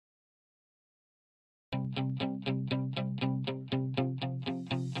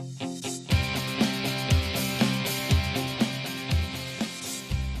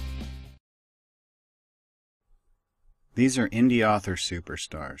These are indie author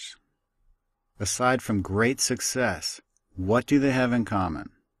superstars. Aside from great success, what do they have in common?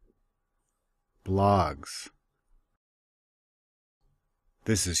 Blogs.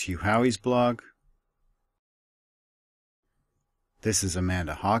 This is Hugh Howey's blog. This is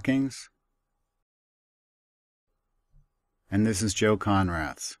Amanda Hawking's. And this is Joe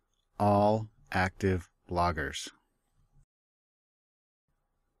Conrath's, all active bloggers.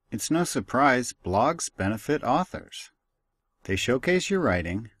 It's no surprise blogs benefit authors. They showcase your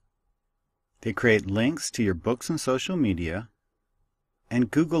writing, they create links to your books and social media, and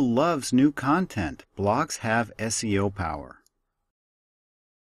Google loves new content. Blogs have SEO power.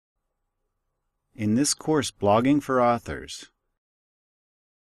 In this course, Blogging for Authors,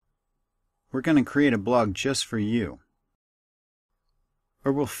 we're going to create a blog just for you.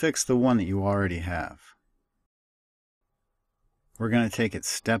 Or we'll fix the one that you already have. We're going to take it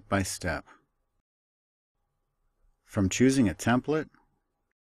step by step. From choosing a template,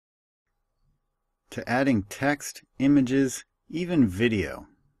 to adding text, images, even video.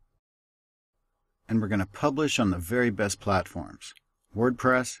 And we're going to publish on the very best platforms,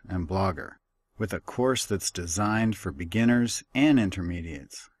 Wordpress and Blogger, with a course that's designed for beginners and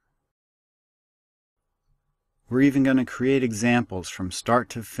intermediates. We're even going to create examples from start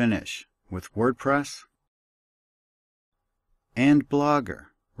to finish with WordPress and Blogger.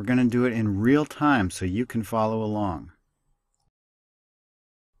 We're going to do it in real time so you can follow along.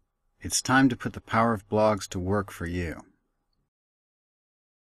 It's time to put the power of blogs to work for you.